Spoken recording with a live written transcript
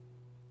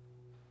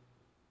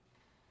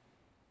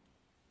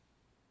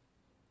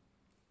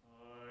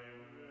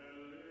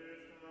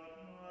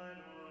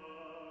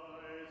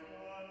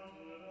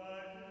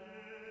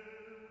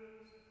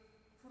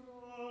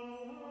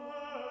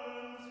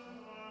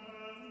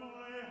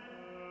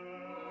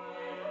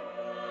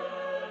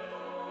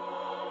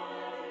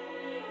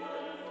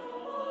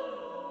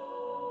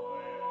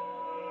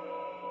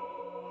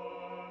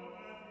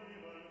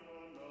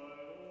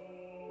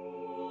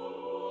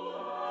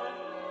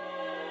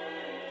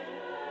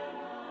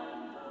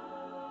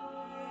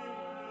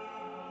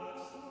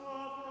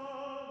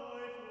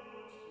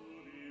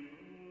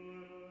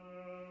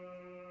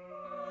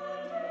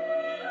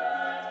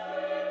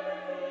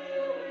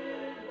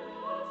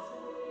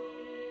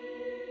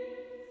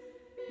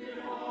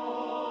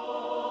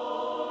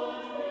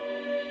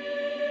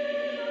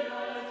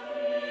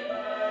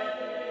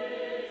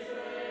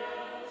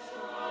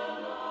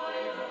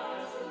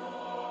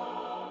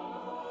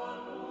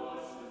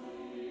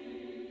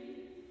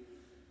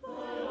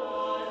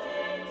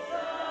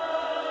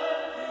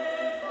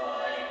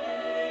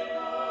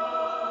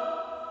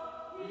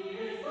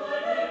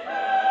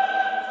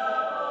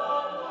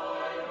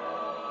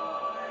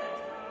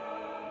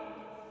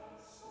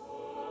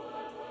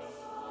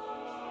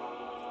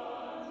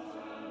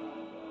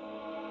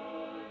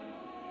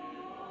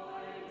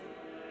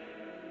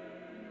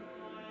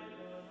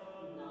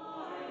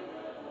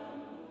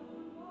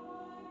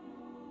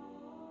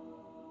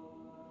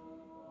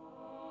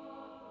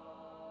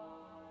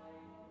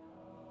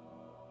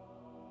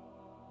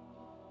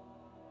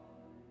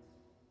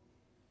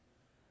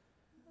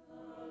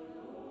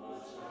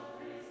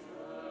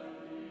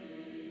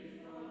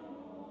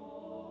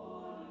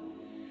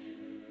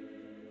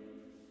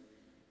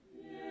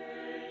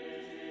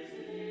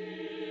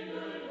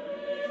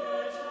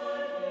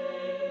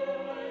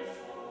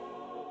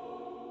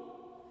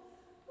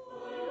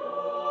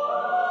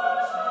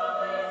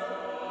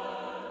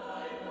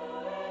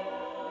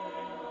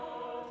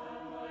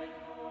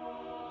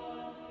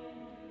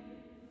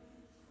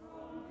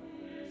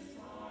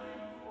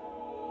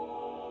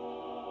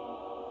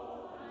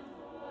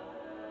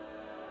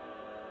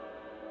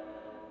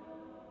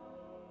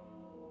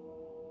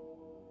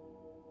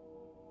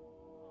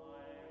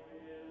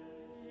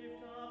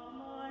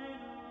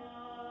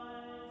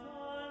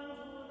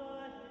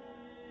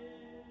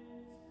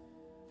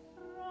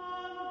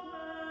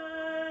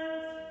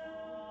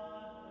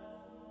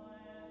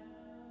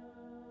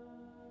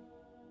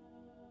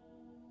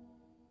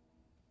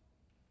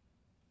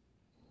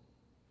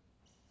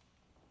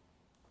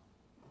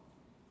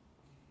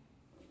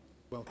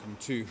Welcome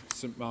to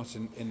St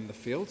Martin in the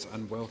Fields,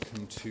 and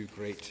welcome to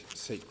Great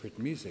Sacred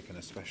Music, and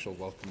a special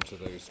welcome to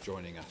those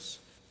joining us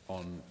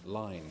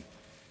online.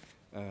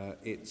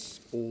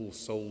 It's All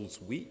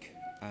Souls Week,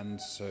 and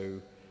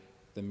so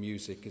the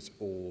music is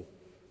all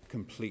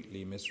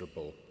completely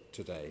miserable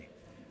today.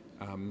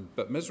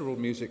 But miserable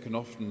music can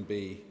often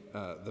be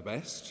the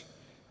best,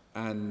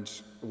 and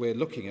we're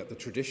looking at the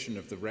tradition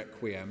of the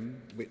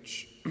Requiem,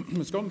 which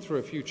has gone through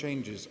a few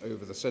changes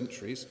over the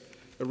centuries.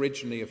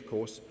 Originally, of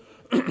course,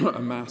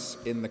 a Mass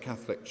in the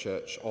Catholic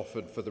Church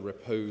offered for the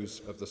repose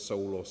of the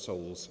soul or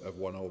souls of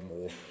one or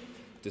more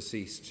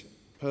deceased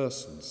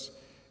persons.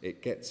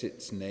 It gets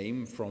its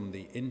name from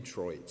the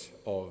introit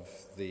of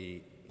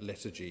the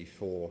liturgy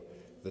for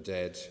the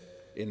dead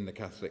in the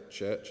Catholic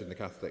Church, in the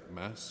Catholic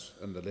Mass,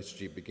 and the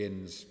liturgy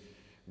begins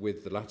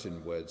with the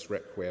Latin words,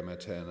 Requiem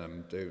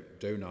aeternam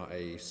dona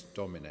eis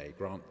Domine,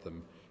 grant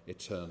them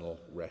eternal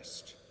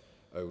rest,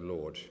 O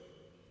Lord.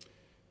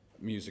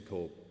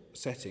 Musical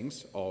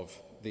settings of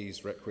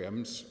these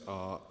requiems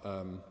are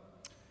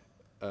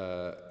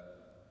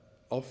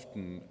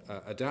often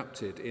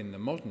adapted in the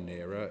modern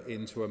era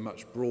into a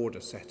much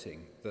broader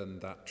setting than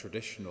that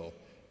traditional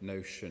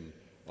notion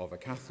of a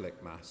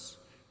Catholic Mass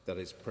that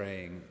is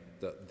praying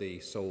that the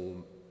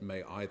soul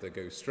may either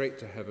go straight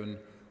to heaven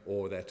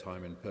or their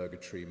time in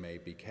purgatory may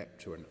be kept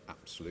to an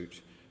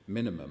absolute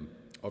minimum.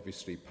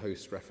 Obviously,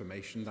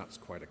 post-Reformation, that's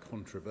quite a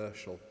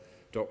controversial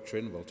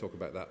doctrine. We'll talk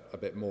about that a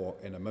bit more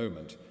in a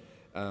moment.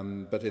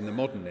 But in the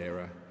modern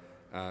era,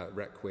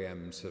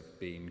 requiems have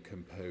been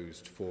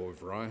composed for a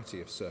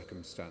variety of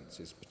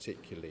circumstances,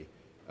 particularly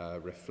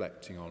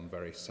reflecting on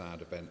very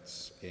sad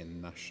events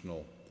in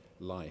national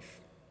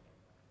life.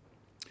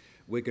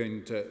 We're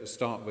going to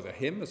start with a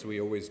hymn, as we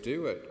always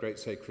do at Great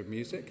Sacred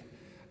Music,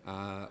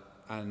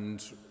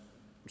 and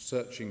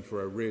searching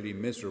for a really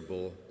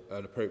miserable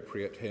and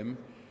appropriate hymn,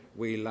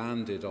 we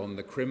landed on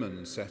the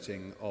Crimond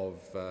setting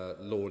of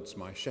Lord's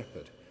My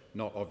Shepherd,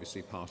 not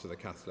obviously part of the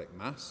Catholic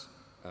Mass,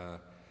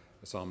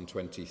 Psalm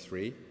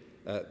 23.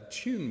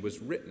 Tune was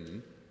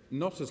written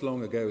not as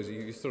long ago as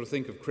you sort of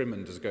think of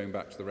Crimond as going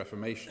back to the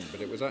Reformation,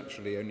 but it was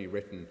actually only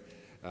written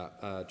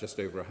just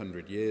over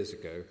 100 years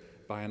ago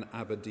by an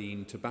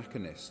Aberdeen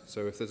tobacconist.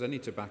 So if there's any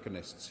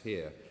tobacconists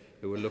here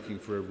who are looking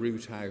for a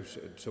route out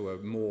to a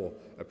more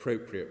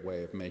appropriate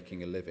way of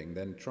making a living,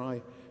 then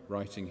try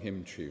writing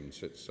hymn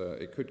tunes.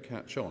 It could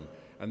catch on.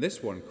 And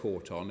this one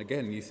caught on.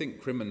 Again, you think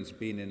Crimond's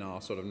been in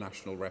our sort of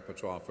national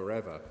repertoire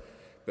forever,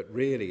 but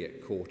really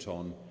it caught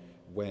on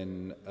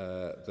when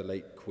the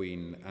late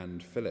Queen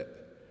and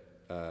Philip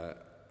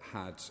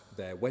had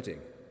their wedding,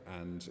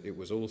 and it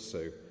was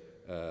also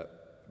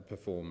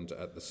performed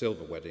at the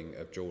silver wedding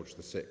of George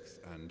VI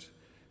and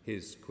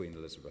his Queen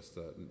Elizabeth,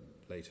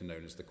 later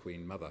known as the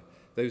Queen Mother.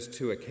 Those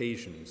two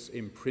occasions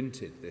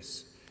imprinted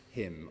this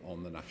hymn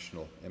on the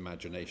national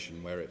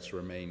imagination, where it's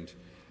remained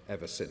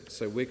ever since.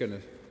 So we're going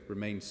to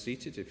remain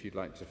seated. If you'd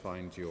like to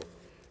find your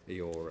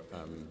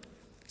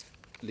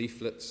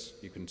leaflets,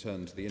 you can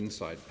turn to the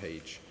inside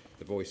page.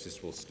 The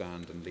voices will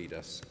stand and lead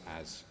us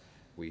as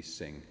we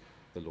sing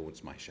The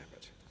Lord's My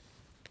Shepherd.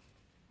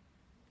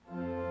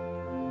 Oh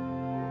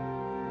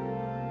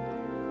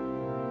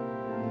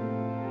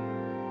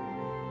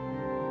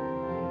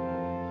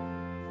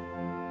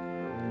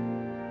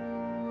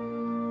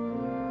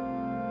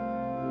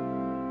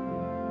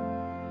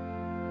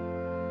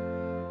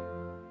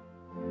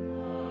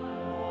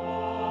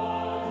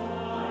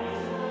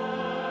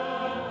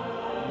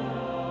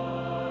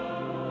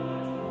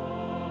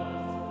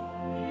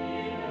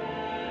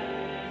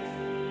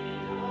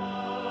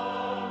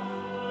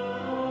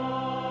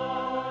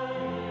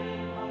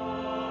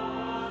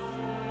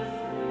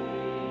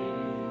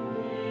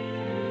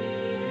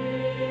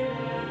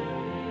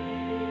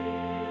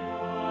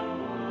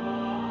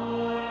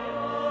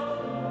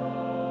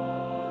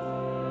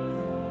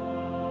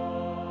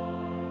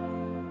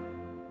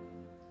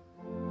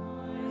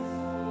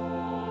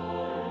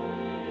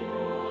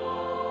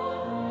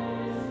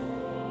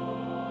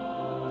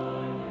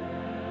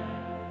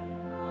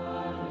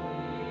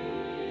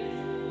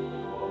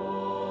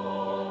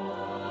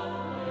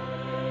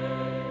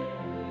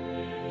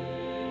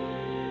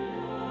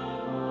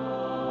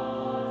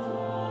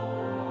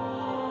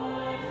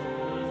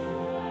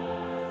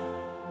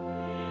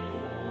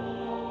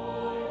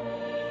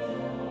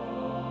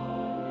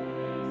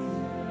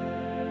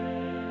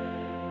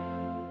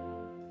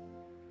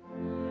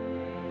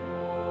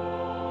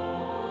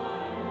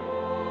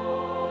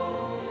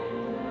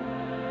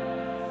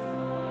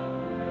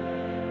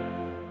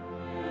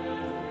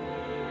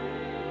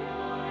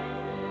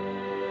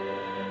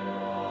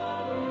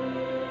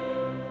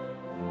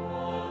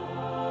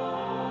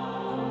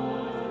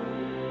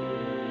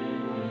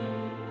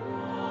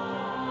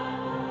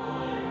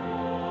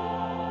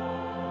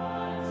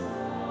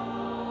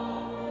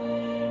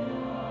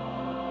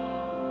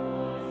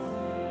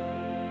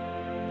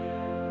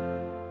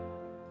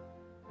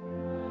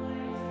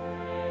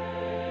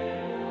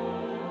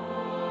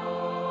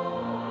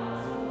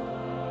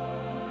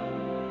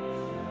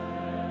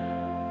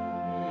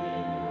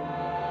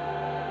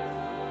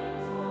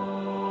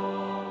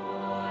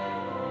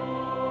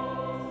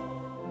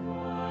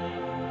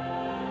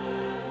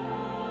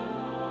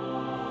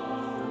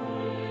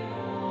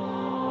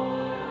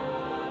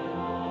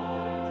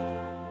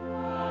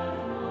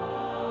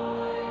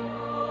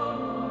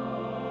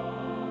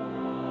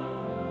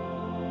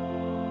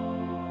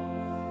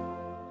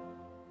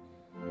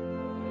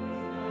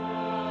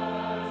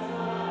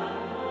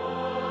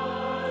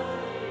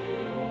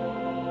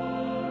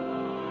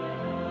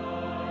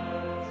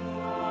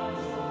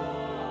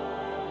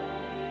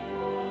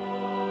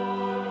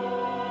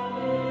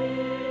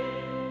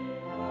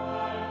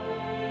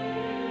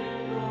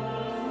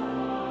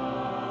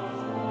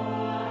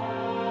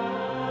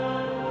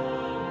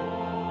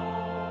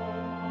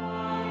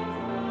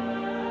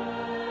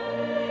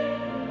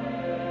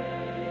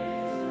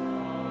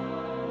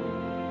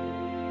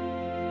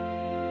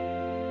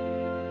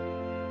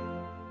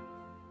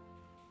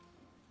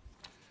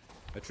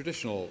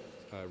traditional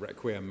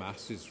Requiem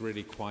Mass is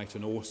really quite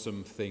an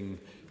awesome thing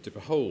to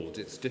behold.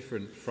 It's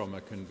different from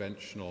a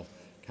conventional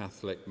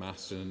Catholic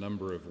Mass in a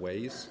number of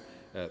ways.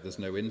 There's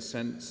no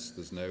incense,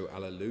 there's no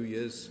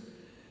alleluias,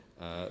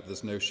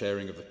 there's no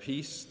sharing of the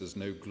peace, there's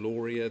no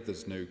Gloria,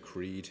 there's no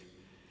creed.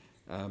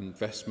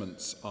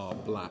 Vestments are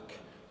black.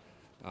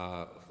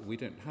 We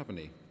don't have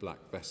any black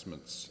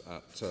vestments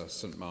at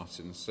St.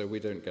 Martin's, so we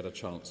don't get a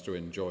chance to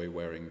enjoy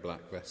wearing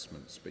black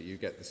vestments, but you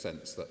get the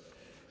sense that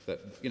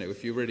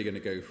if you're really going to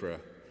go for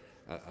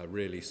a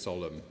really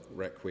solemn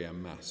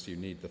Requiem Mass, you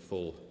need the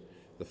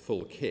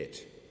full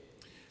kit.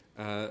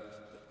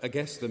 I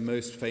guess the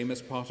most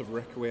famous part of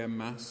Requiem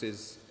Mass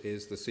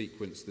is the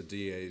sequence, the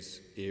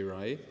Dies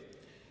Irae,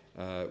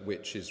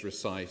 which is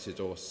recited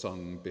or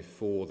sung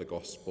before the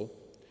Gospel.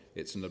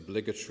 It's an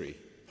obligatory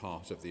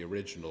part of the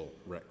original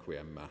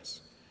Requiem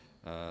Mass,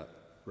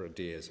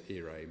 Dies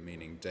Irae,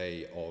 meaning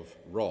Day of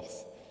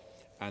Wrath.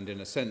 And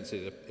in a sense,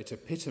 it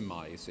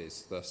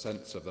epitomizes the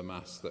sense of the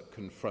Mass that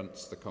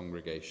confronts the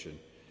congregation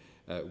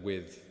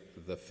with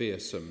the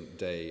fearsome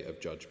day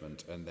of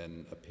judgment and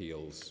then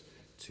appeals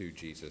to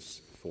Jesus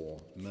for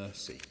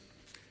mercy.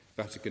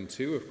 Vatican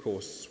II, of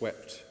course,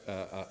 swept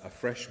a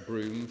fresh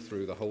broom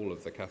through the whole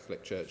of the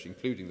Catholic Church,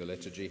 including the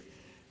liturgy,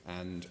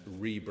 and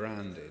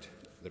rebranded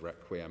the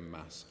Requiem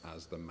Mass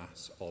as the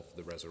Mass of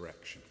the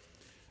Resurrection,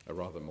 a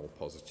rather more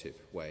positive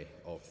way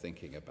of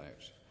thinking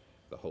about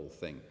the whole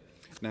thing.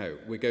 Now,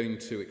 we're going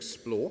to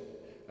explore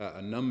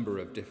a number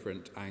of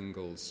different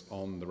angles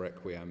on the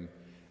Requiem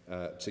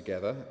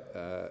together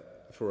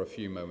for a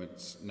few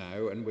moments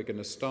now, and we're going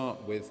to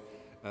start with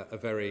a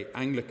very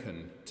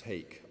Anglican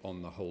take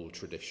on the whole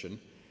tradition.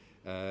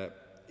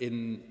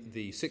 In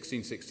the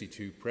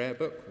 1662 prayer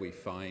book, we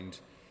find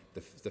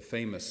the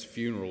famous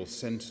funeral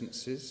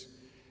sentences,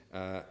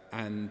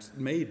 and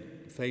made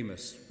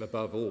famous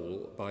above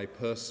all by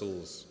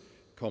Purcell's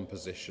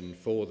composition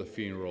for the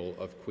funeral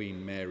of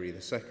Queen Mary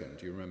II.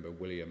 Do you remember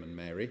William and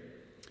Mary?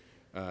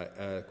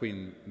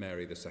 Queen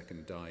Mary II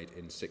died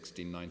in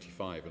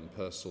 1695, and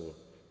Purcell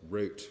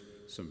wrote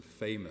some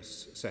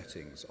famous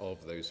settings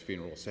of those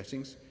funeral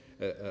sentences.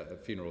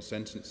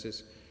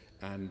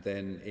 And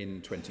then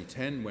in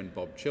 2010, when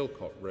Bob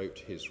Chilcott wrote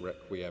his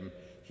Requiem,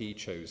 he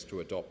chose to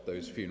adopt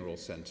those funeral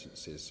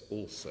sentences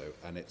also,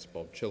 and it's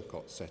Bob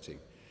Chilcott's setting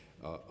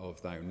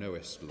of Thou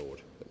Knowest,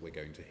 Lord, that we're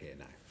going to hear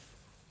now.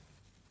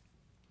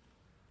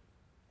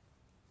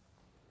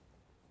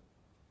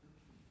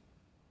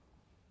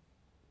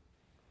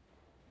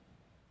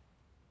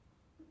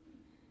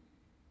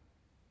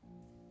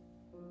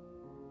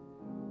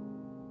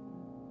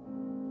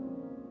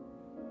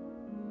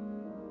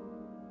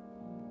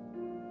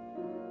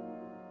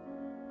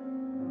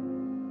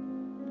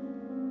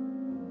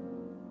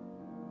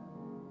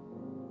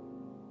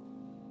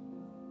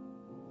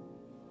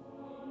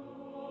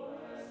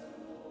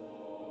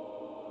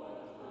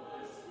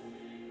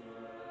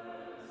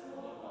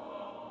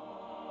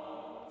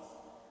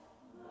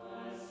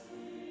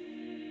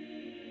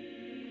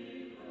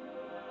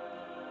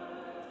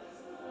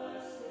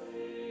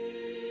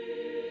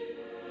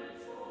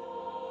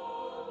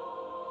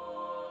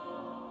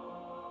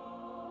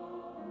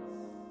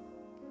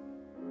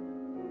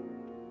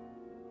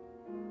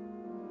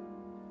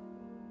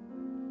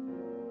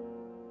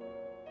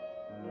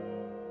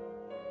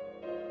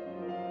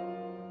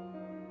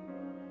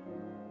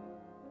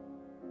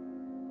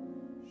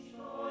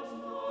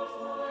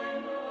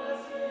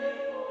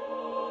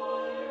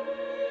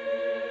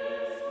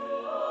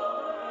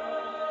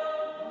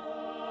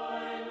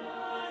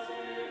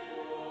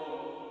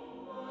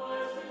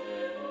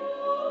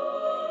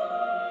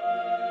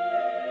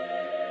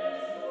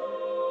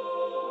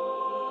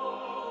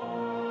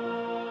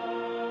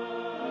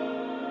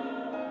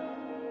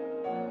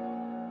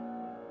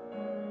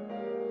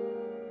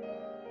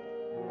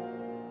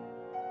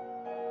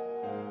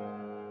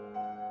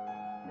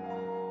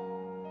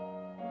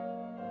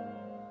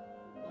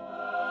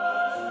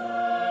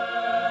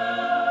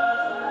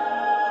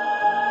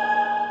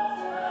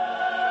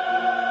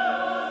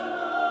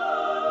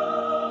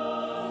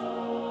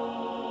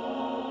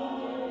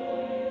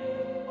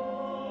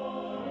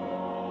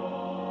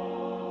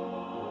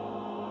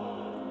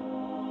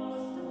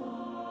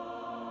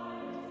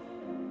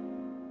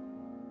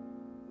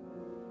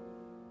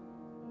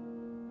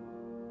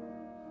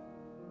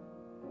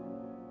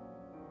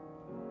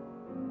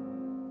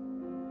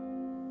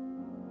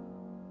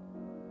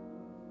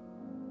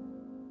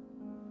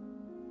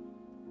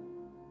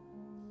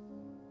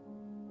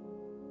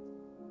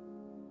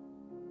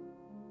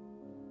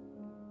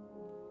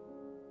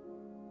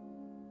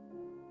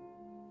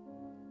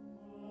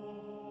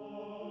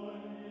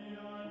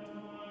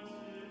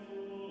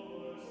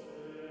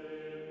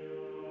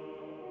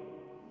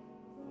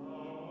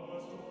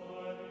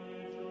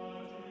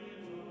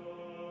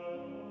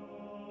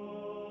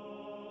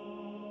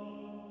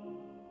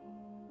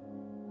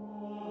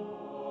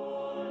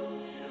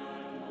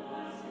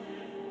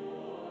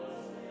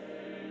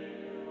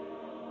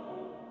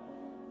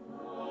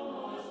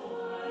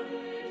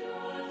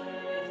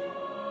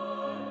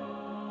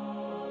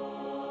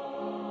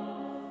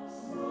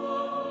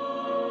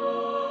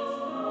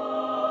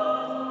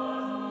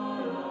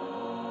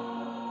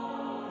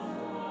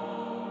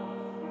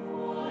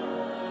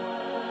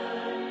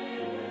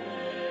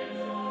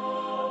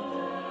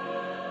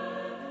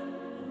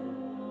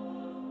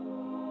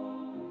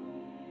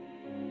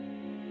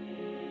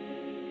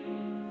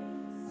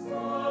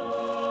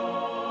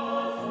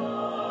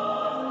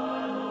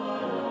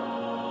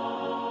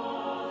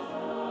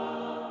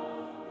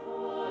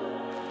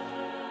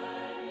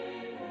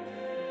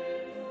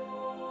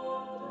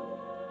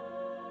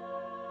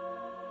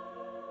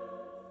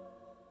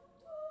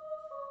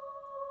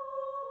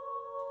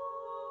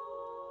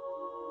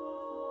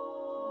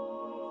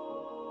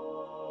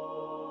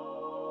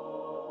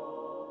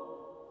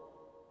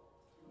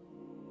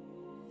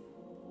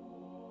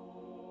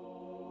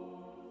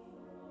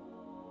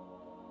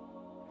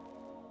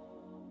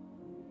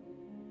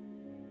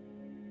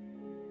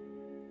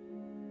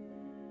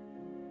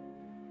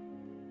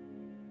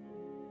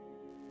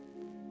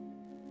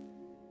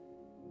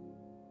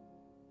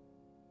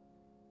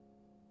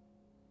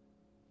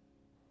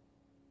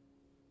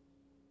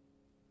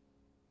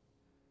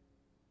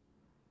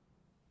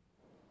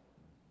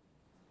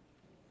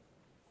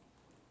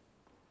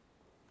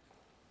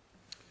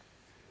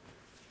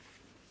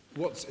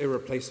 What's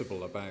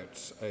irreplaceable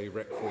about a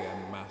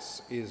Requiem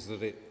Mass is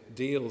that it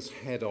deals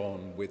head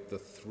on with the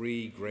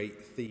three great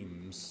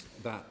themes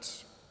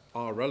that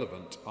are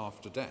relevant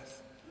after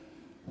death: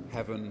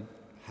 heaven,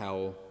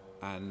 hell,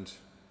 and,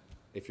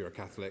 if you're a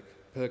Catholic,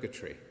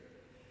 purgatory.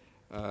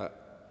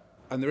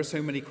 And there are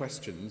so many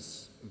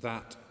questions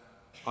that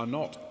are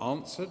not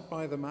answered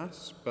by the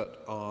Mass,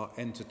 but are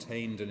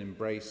entertained and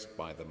embraced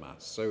by the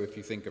Mass. So if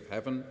you think of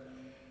heaven,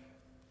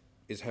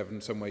 is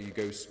heaven somewhere you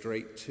go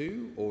straight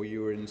to, or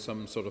you're in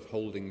some sort of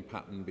holding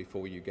pattern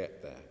before you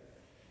get there?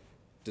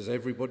 Does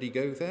everybody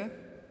go there,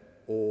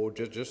 or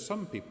just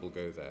some people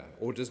go there?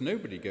 Or does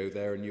nobody go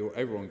there and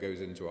everyone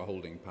goes into a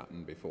holding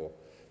pattern before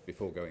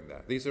going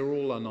there? These are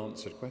all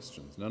unanswered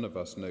questions. None of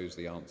us knows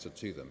the answer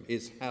to them.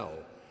 Is hell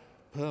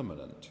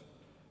permanent?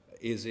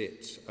 Is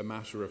it a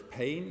matter of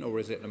pain, or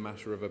is it a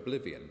matter of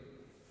oblivion?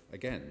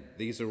 Again,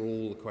 these are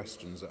all the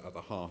questions that are at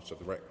the heart of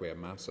the Requiem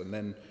Mass. And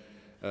then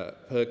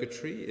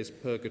purgatory. Is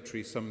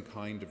purgatory some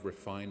kind of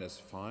refiner's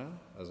fire,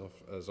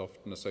 as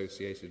often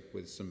associated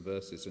with some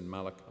verses in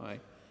Malachi?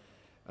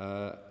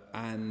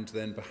 And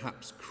then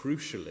perhaps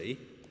crucially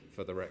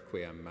for the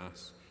Requiem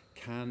Mass,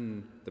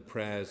 can the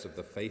prayers of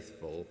the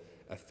faithful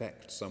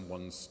affect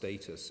someone's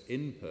status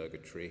in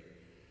purgatory,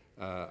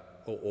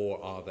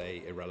 or are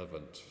they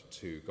irrelevant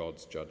to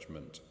God's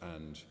judgment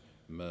and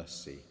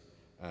mercy?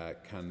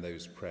 Can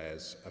those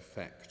prayers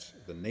affect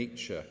the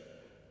nature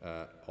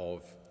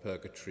of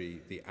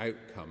purgatory, the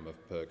outcome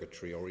of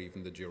purgatory, or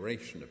even the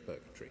duration of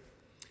purgatory?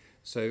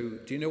 So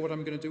do you know what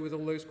I'm going to do with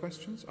all those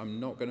questions? I'm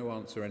not going to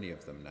answer any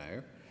of them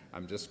now.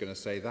 I'm just going to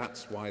say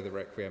that's why the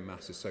Requiem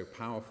Mass is so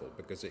powerful,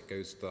 because it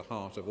goes to the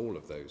heart of all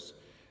of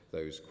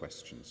those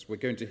questions. We're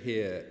going to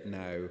hear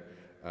now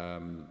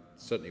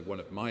certainly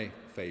one of my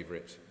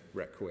favourite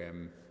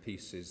Requiem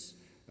pieces,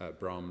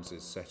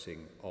 Brahms's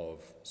setting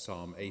of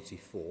Psalm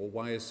 84.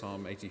 Why is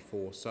Psalm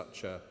 84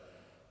 such a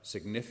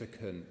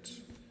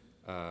significant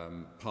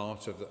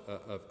part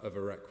of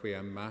a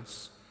Requiem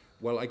Mass?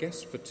 Well, I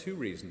guess for two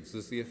reasons.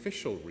 There's the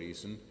official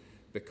reason,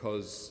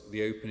 because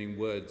the opening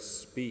words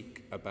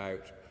speak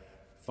about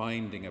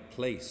finding a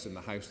place in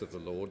the house of the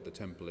Lord, the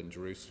temple in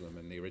Jerusalem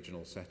in the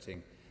original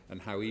setting,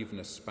 and how even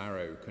a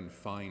sparrow can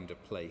find a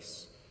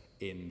place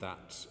in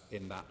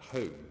that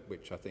home,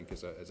 which I think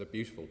is a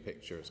beautiful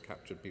picture, has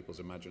captured people's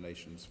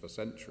imaginations for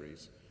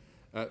centuries.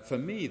 For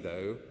me,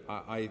 though,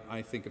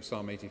 I think of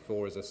Psalm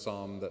 84 as a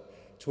psalm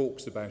that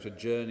talks about a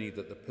journey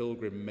that the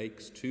pilgrim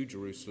makes to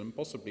Jerusalem,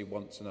 possibly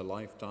once in a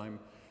lifetime,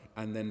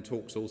 and then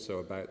talks also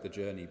about the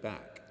journey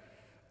back.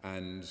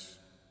 And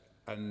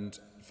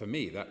for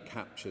me, that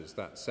captures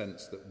that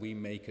sense that we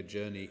make a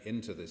journey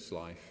into this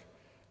life,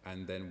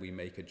 and then we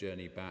make a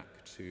journey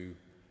back to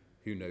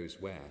who knows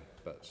where.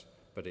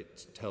 But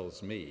it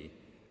tells me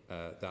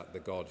that the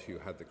God who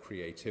had the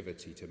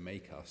creativity to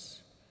make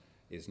us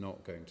is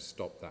not going to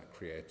stop that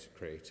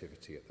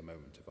creativity at the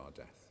moment of our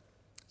death.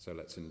 So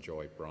let's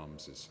enjoy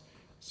Brahms's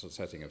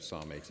setting of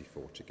Psalm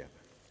 84 together.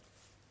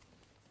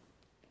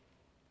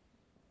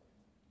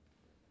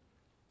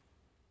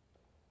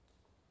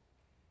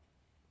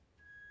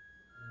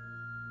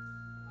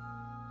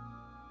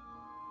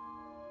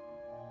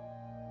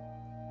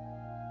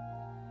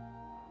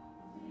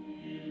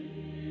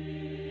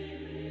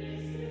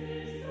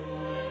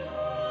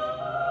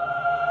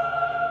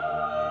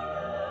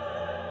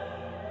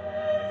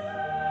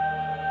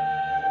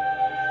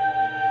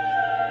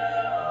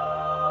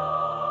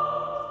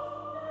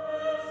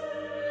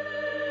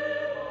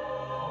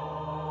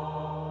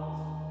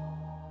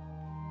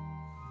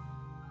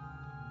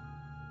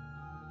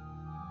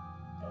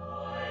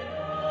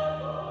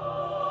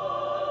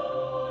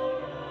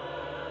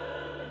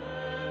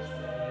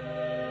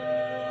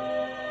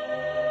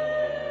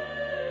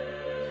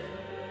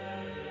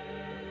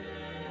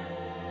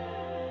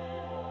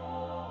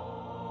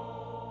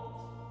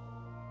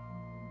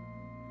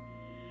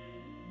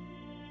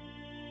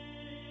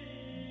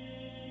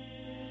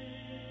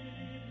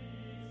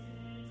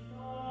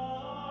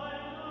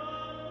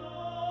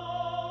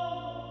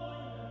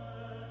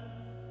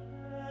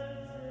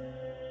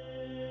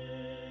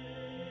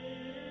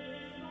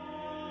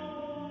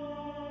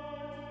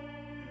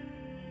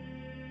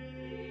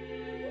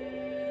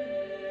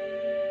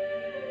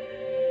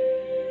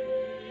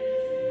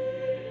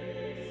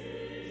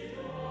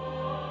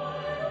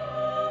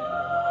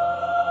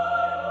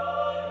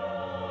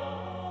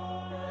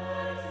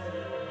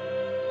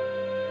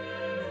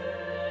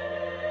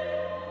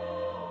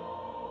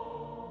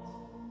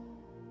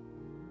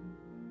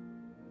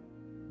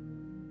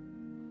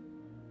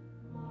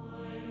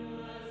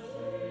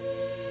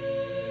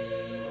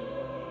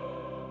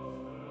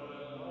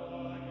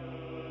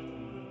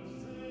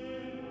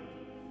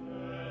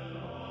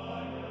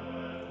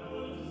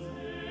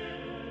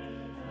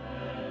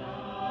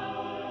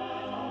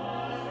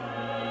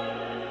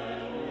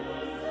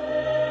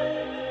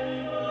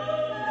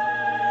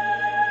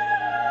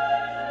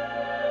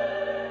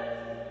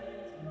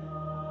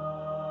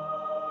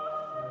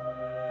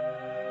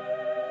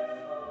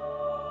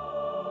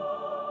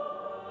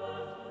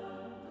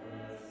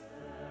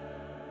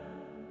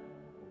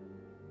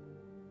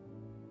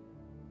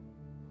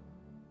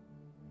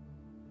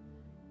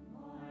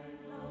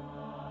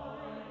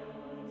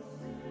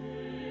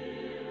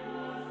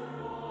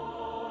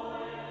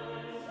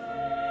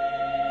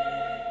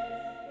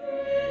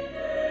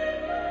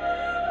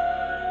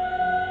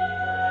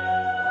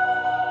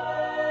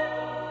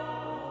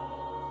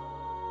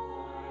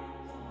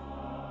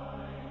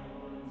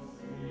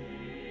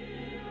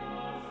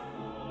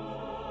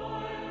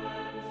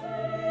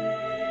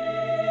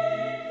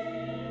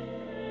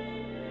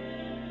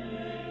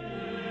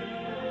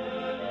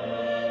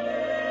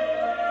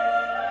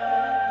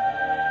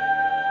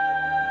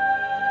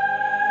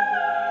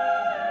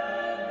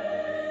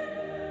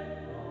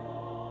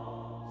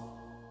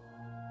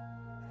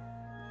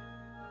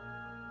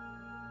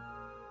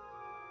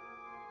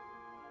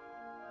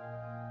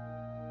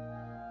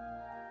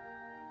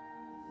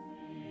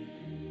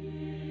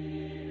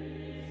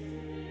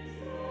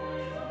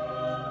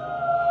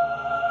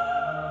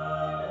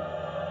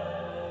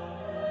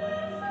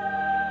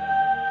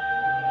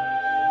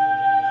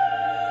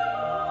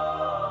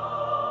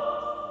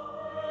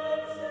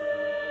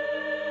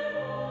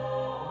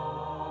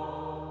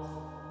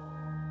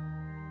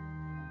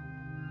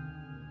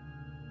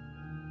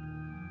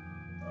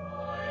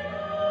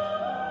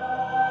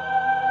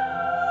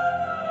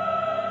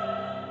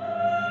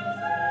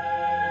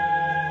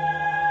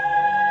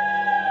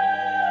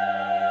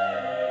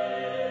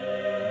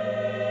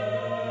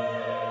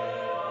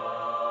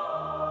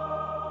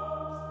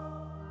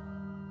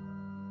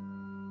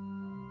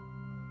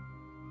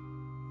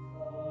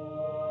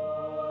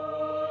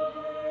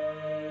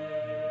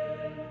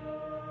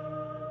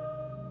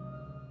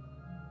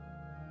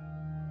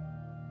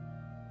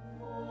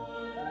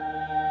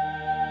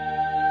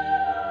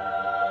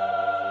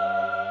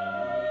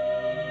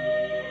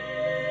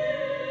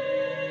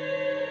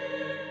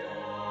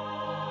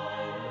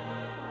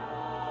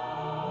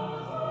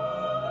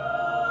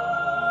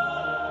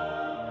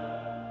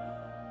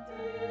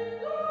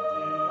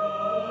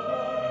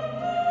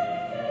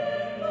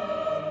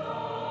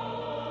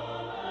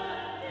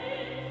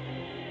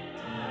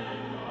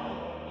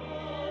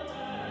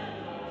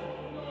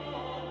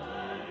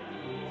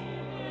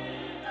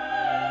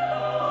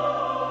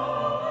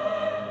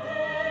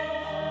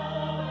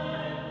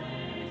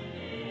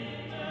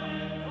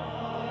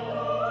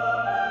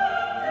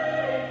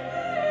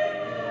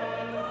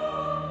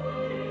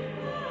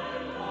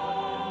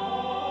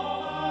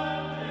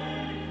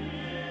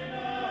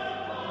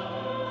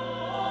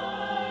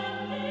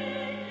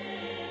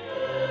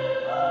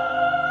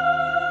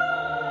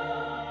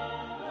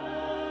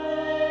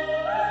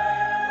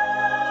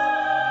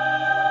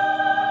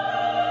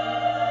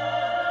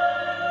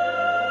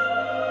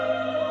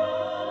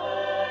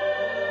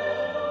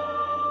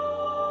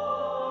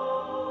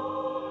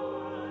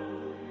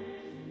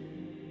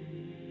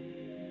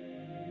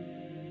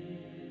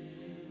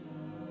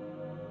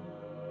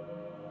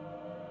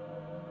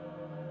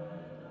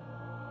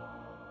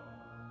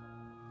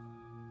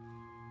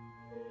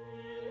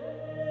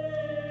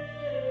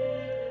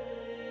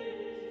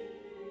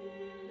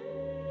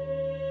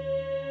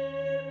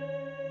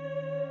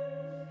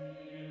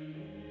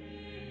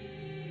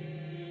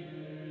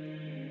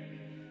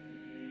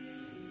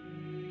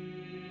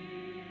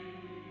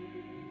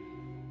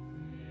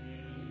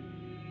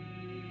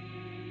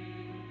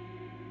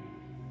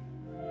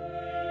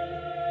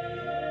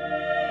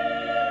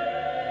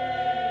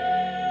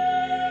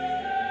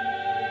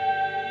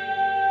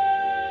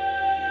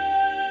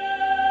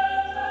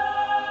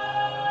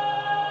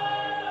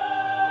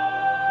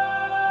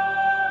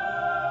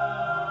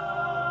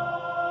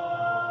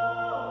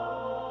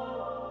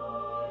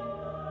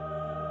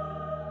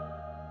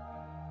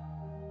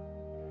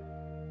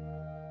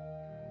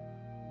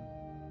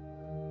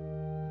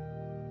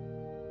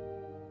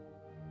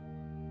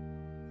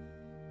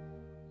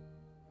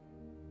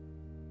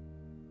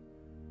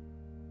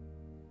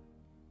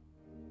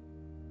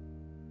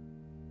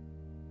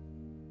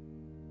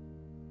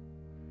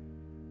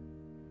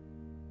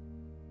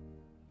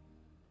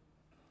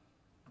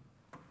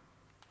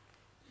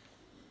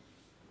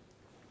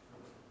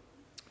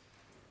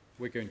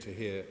 We're going to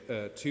hear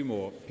two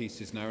more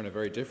pieces now in a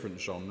very different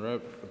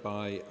genre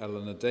by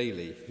Eleanor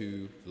Daly,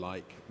 who,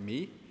 like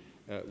me,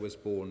 was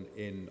born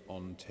in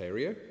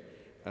Ontario,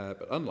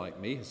 but unlike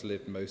me, has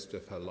lived most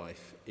of her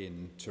life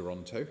in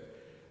Toronto.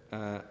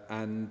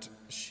 And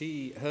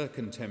her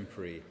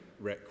contemporary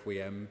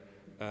Requiem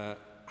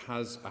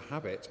has a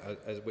habit,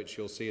 which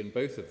you'll see in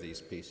both of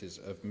these pieces,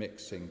 of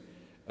mixing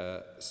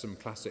some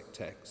classic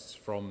texts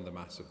from the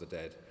Mass of the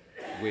Dead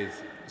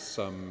with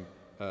some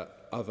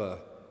other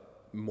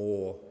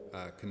more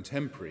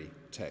contemporary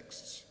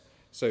texts.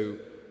 So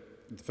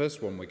the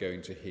first one we're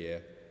going to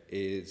hear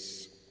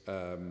is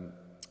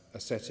a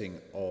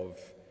setting of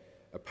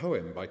a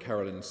poem by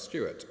Carolyn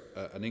Stewart,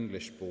 an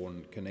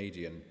English-born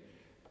Canadian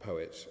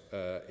poet,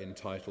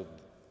 entitled,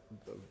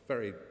 a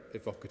very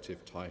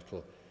evocative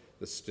title,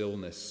 "The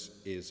Stillness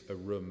is a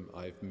Room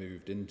I've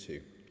Moved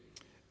Into."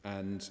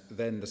 And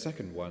then the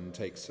second one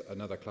takes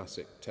another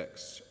classic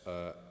text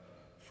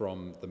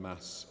from the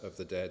Mass of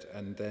the Dead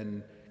and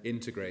then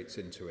integrates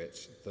into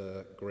it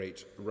the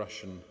great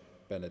Russian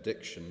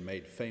benediction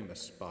made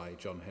famous by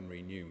John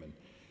Henry Newman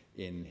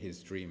in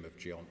his Dream of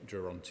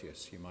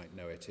Gerontius. You might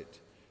know it. It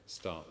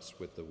starts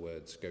with the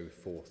words, "Go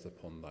forth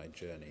upon thy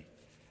journey,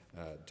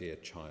 dear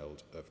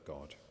child of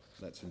God."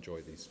 Let's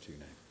enjoy these two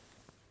now.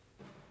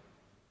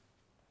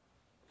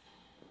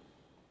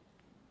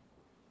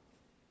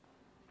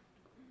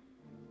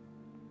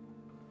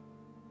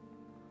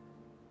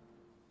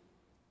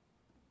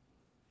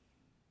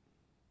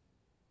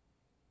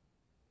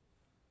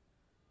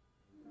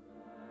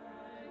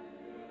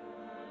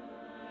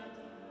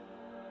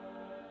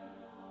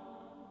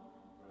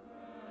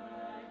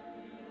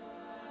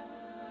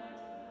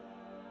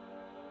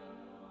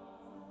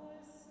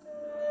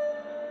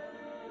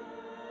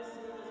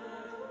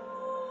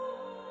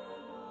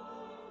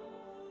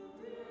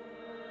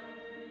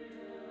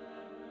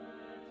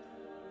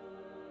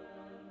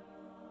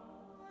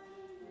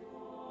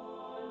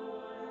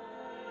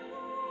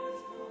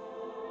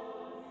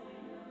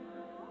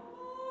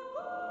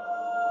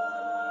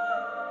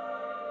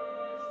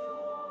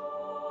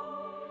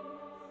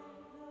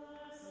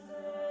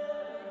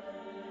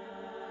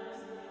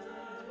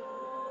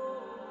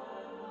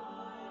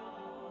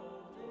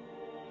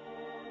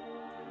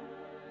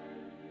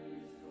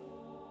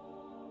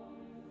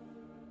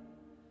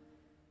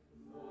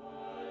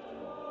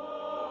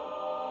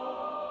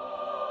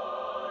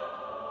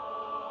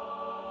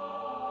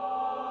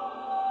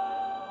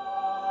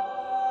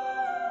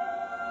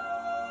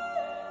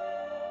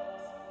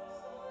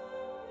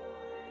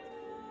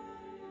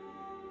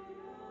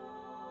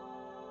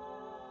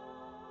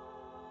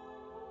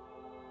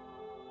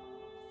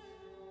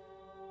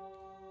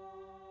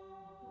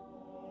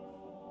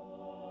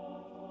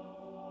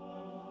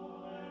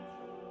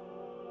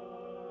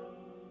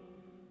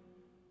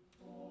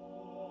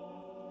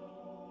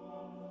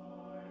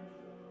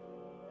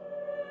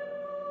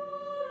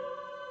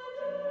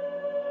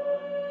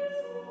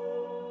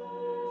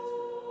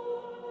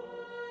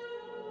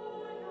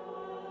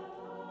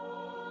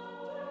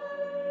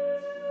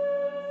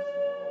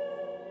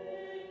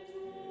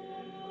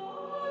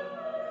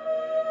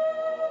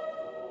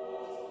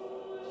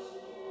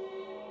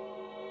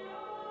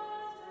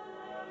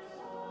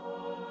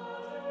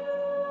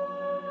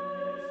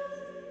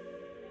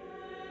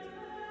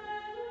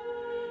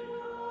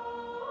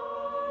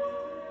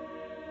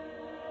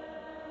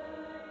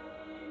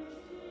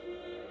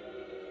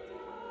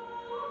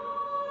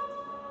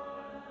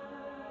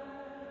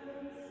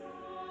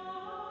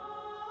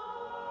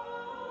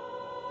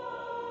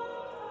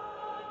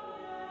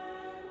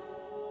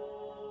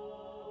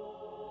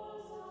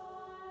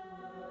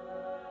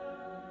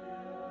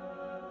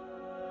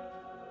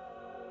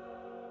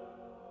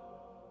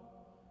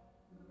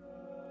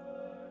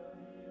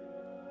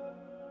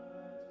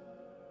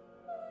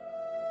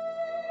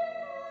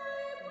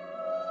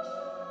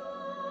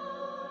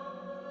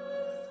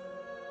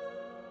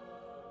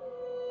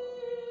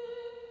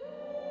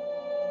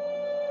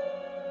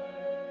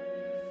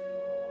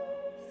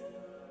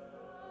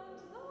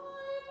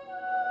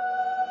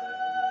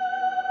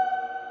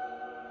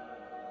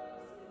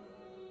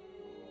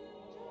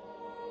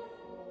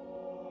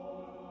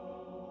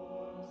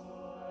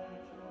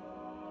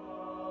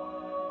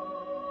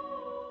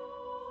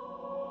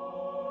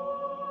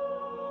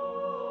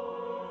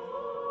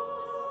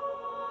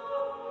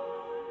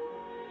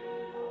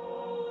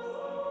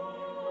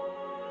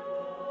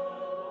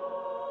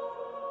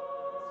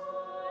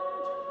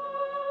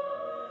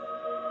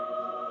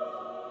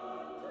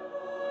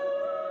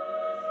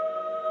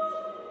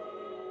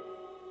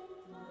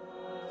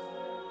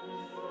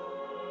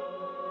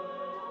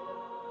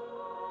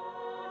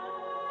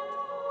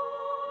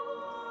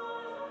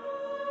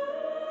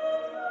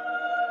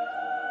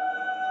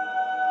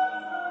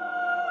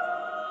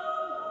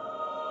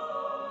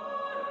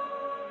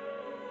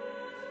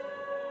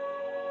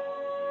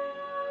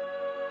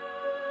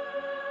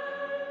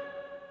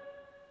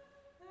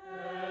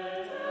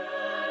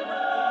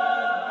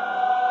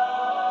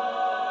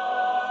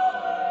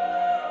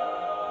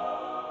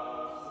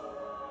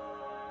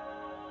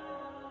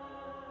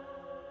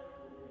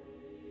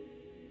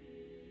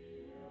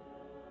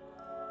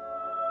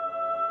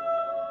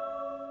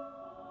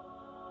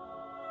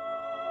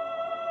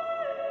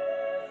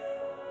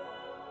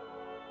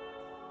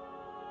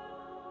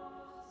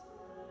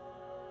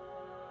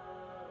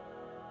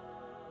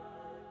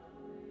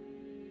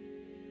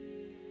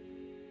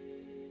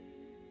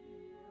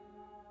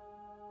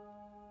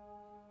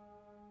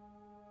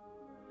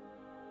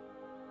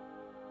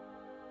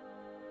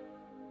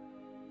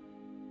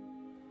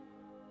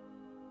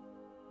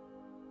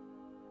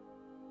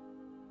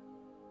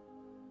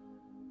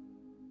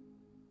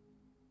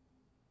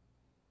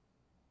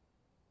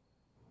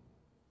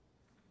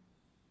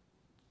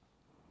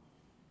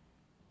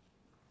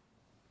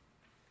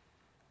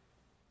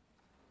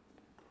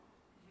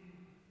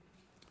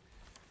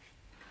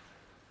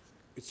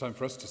 It's time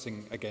for us to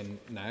sing again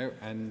now,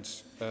 and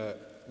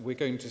we're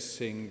going to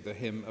sing the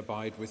hymn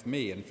Abide With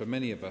Me. And for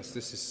many of us,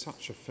 this is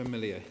such a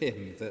familiar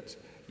hymn that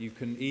you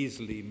can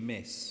easily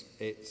miss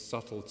its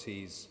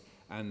subtleties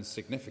and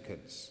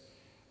significance.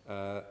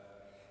 The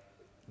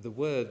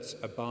words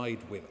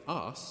abide with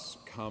us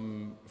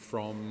come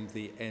from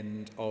the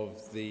end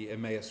of the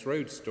Emmaus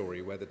Road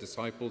story, where the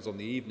disciples on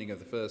the evening of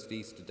the first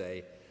Easter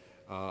day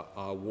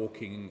are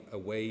walking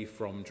away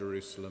from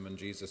Jerusalem, and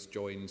Jesus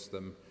joins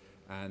them,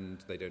 and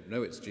they don't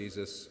know it's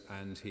Jesus,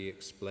 and he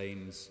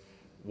explains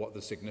what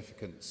the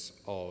significance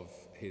of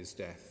his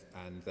death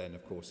and then,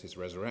 of course, his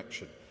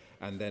resurrection.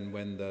 And then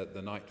when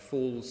the night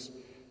falls,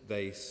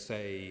 they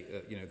say,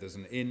 there's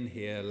an inn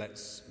here,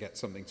 let's get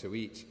something to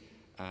eat.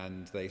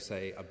 And they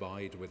say,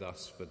 abide with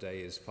us, for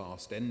day is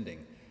fast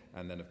ending.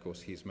 And then, of course,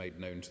 he's made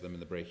known to them in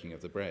the breaking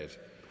of the bread.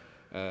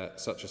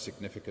 Such a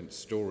significant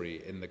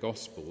story in the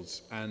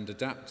Gospels, and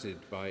adapted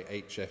by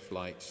H.F.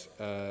 Light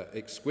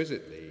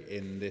exquisitely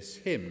in this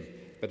hymn.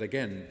 But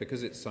again,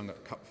 because it's sung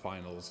at cup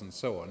finals and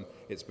so on,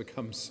 it's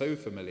become so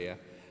familiar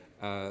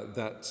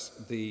that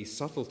the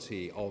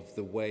subtlety of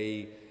the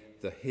way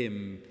the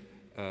hymn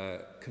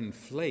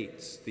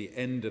conflates the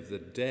end of the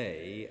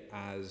day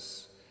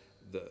as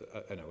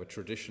a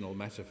traditional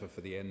metaphor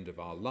for the end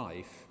of our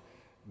life,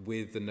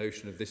 with the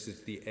notion of this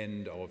is the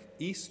end of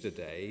Easter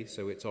Day,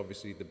 so it's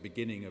obviously the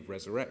beginning of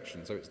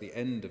resurrection. So it's the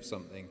end of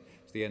something,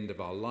 it's the end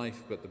of our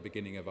life, but the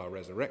beginning of our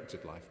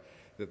resurrected life.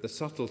 That the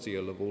subtlety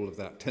of all of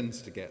that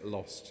tends to get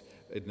lost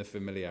in the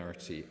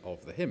familiarity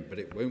of the hymn, but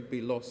it won't be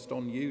lost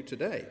on you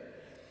today.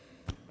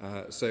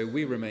 So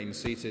we remain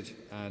seated,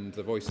 and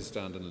the voices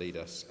stand and lead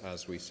us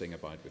as we sing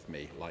Abide With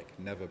Me like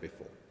never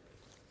before.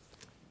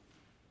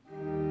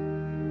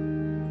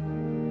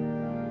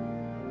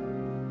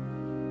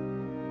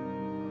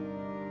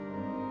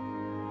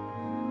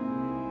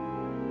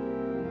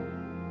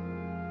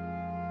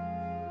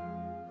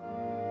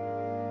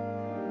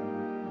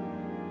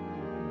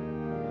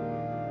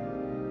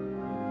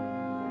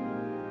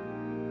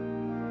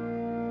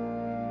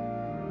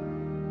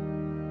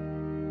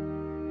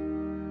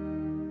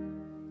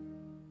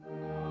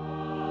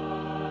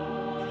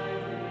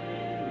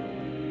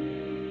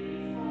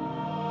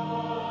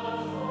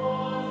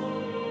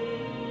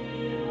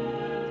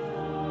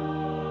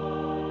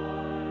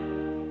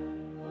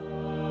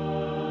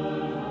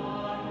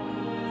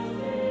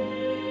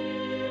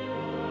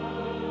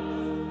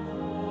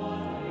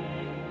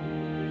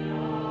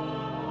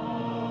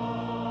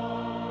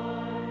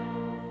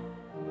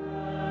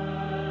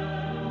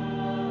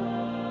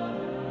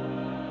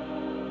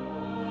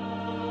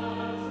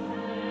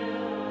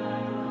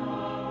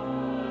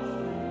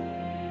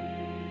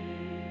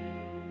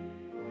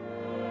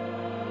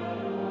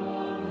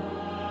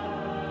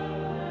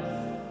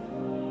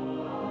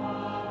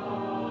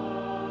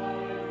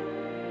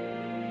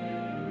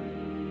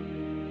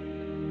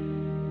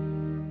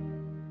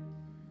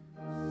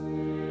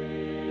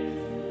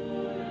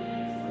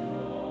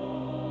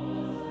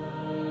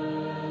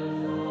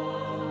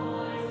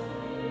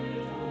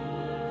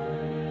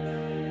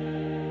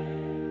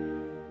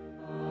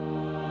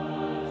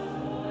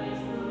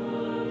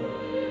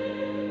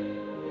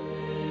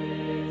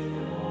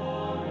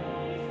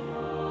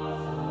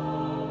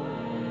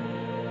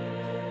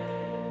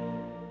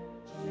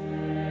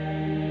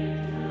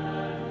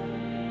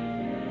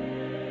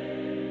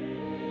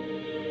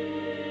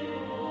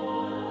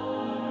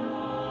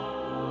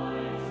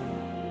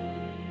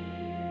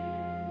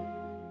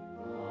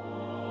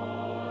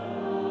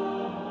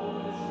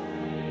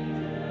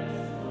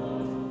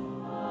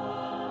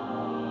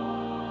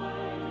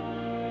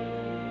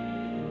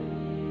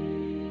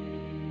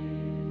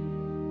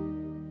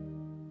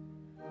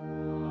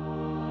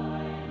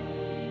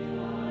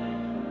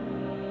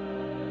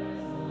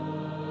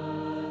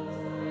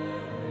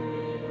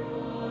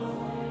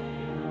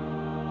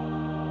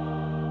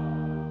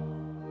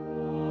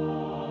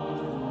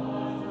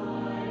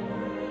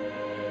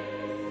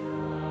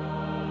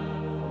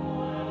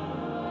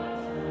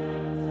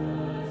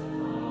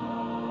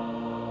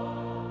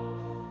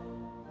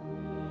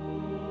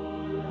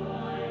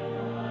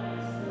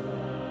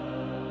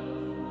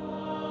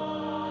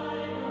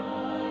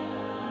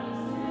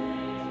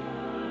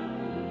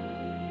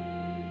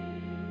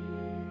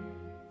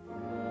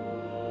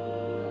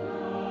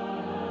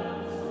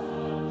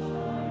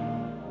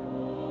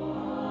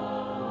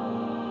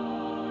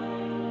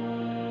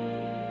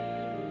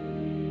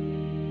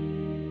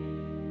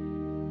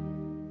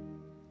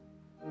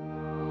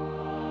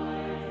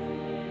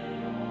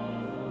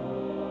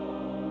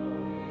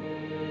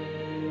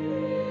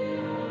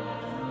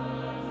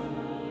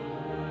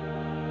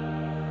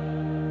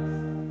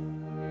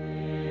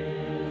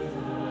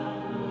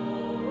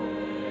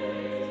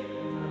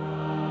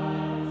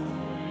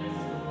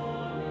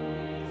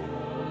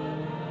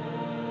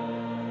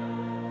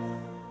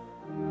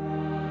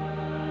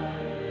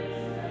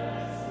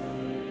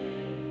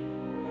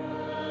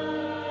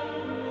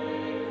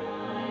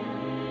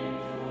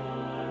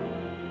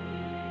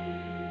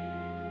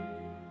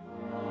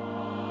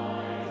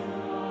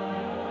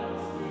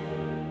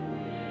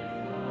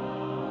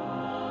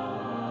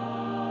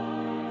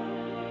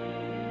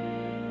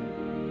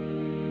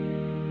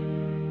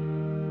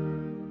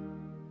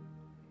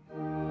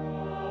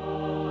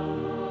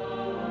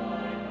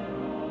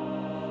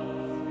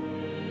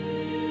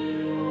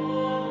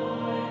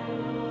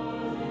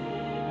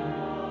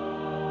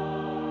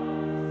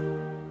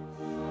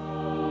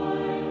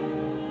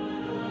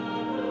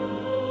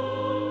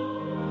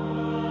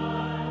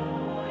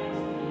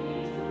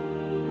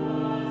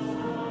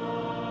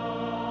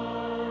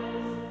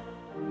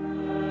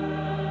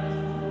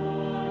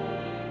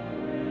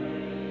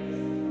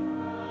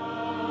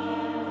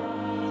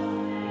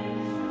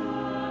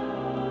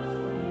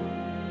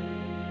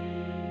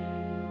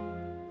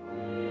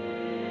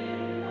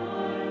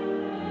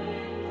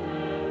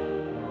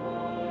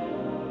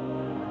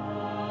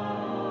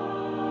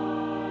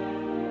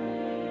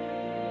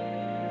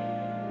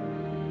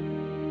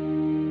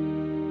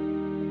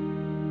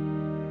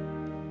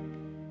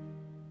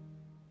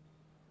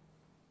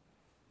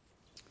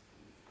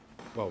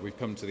 Well, we've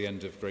come to the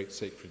end of Great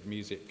Sacred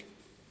Music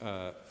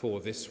for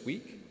this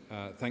week.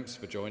 Thanks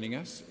for joining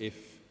us.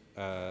 If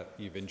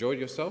you've enjoyed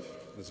yourself,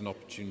 there's an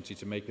opportunity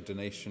to make a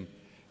donation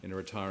in a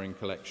retiring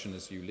collection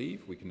as you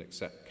leave. We can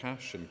accept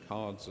cash and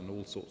cards and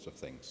all sorts of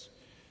things.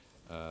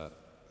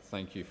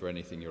 Thank you for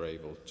anything you're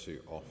able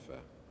to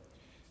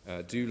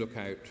offer. Do look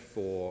out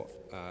for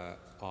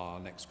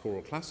our next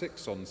Choral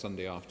Classics on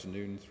Sunday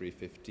afternoon,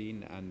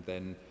 3:15, and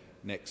then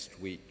next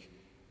week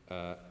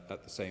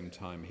at the same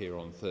time here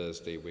on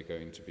Thursday, we're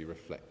going to be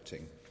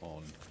reflecting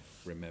on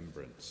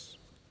remembrance.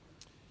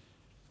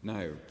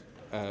 Now,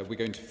 we're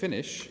going to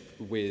finish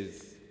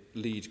with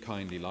Lead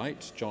Kindly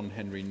Light, John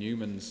Henry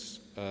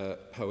Newman's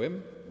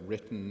poem,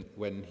 written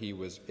when he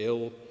was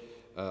ill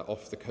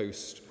off the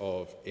coast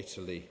of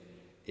Italy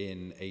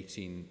in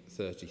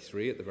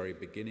 1833, at the very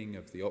beginning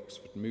of the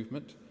Oxford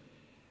movement.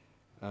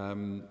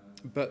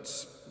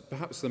 But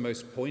perhaps the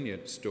most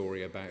poignant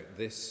story about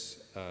this,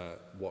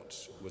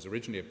 what was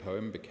originally a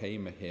poem,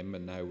 became a hymn,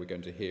 and now we're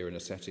going to hear in a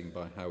setting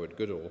by Howard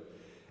Goodall,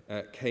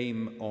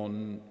 came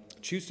on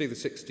Tuesday the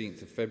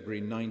 16th of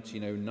February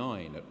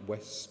 1909 at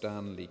West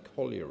Stanley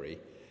Colliery,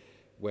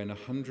 when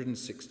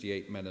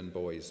 168 men and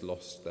boys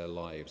lost their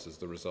lives as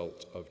the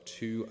result of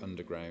 2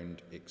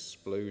 underground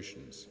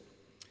explosions.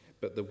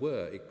 But there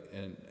were,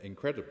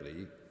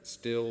 incredibly,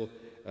 still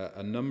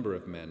a number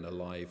of men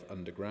alive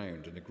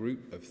underground, and a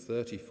group of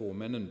 34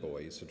 men and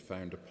boys had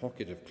found a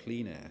pocket of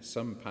clean air.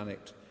 Some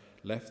panicked,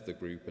 left the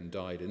group and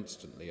died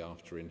instantly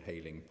after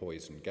inhaling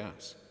poison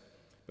gas.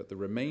 But the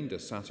remainder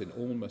sat in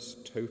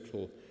almost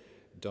total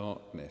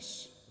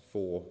darkness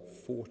for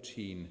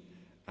 14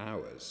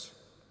 hours,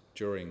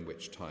 during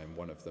which time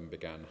one of them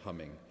began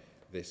humming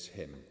this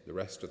hymn. The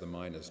rest of the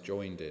miners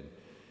joined in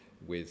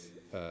with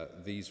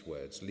these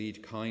words: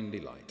 "Lead kindly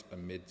light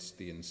amidst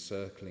the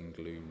encircling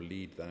gloom,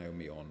 lead thou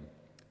me on.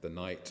 The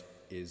night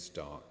is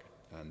dark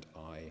and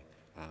I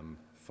am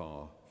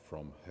far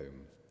from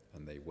home."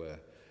 And they were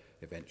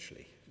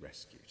eventually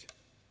rescued.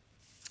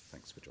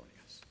 Thanks for joining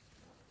us.